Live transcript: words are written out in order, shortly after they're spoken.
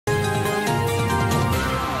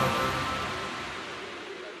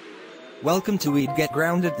Welcome to We'd Get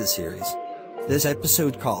Grounded the series. This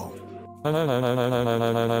episode called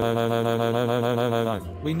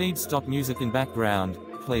We need stop music in background,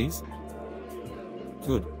 please.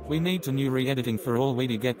 Good. We need to new re-editing for all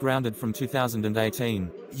Weedie Get Grounded from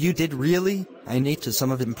 2018. You did really? I need to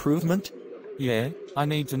some of improvement? Yeah, I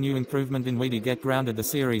need to new improvement in Weedie Get Grounded the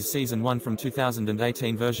series season 1 from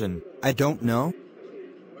 2018 version. I don't know.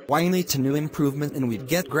 Why need to new improvement in We'd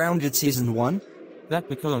Get Grounded season 1? That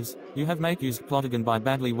because, you have make used Plotagon by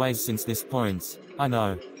badly ways since this points. I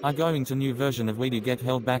know. I going to new version of Weedie Get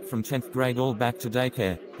held back from 10th grade all back to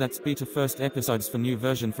daycare. That's beta first episodes for new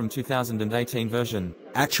version from 2018 version.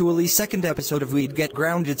 Actually second episode of We'd Get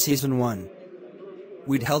Grounded season 1.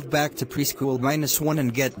 We'd held back to preschool -1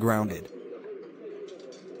 and get grounded.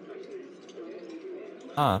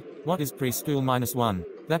 What is preschool -1?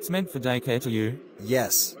 That's meant for daycare to you?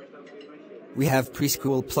 Yes. We have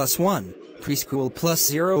preschool +1, preschool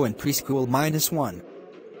 +0 and preschool -1.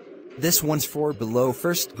 This one's for below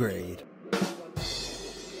first grade.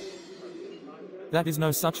 That is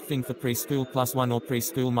no such thing for preschool +1 or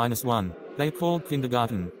preschool -1. They're called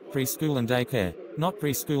kindergarten, preschool and daycare, not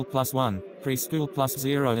preschool +1, preschool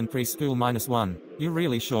 +0 and preschool -1. You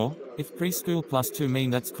really sure? If preschool +2 mean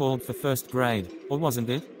that's called for first grade, or wasn't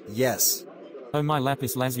it? Yes. Oh my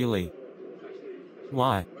lapis lazuli.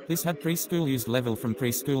 Why? This had preschool used level from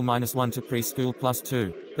preschool -1 to preschool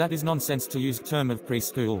 +2. That is nonsense to use term of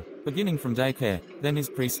preschool. Beginning from daycare, then is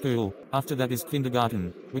preschool, after that is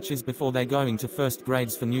kindergarten, which is before they going to first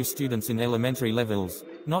grades for new students in elementary levels.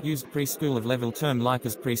 Not used preschool of level term like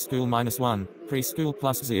as preschool -1, preschool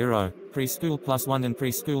 +0, preschool +1 and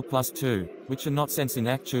preschool +2, which are not sense in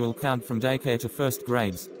actual count from daycare to first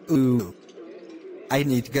grades. Ooh. I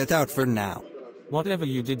need to get out for now. Whatever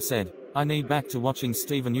you did said, I need back to watching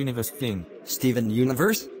Steven Universe thing. Steven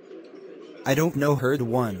Universe? I don't know her the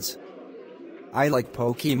ones. I like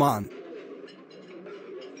Pokemon.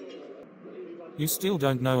 You still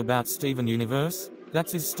don't know about Steven Universe?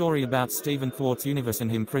 That's his story about Steven Quartz Universe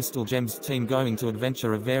and him Crystal Gems team going to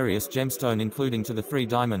adventure of various gemstone including to the 3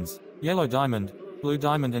 diamonds, yellow diamond, blue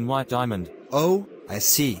diamond and white diamond. Oh, I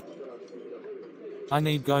see. I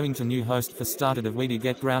need going to new host for started of Weedie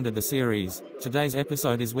Get Grounded the series. Today's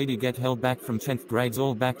episode is Weedie Get held back from 10th grades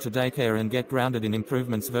all back to daycare and get grounded in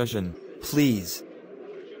improvements version. Please.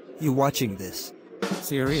 You watching this?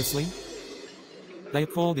 Seriously? They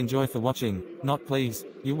called enjoy for watching, not please,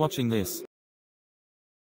 you watching this.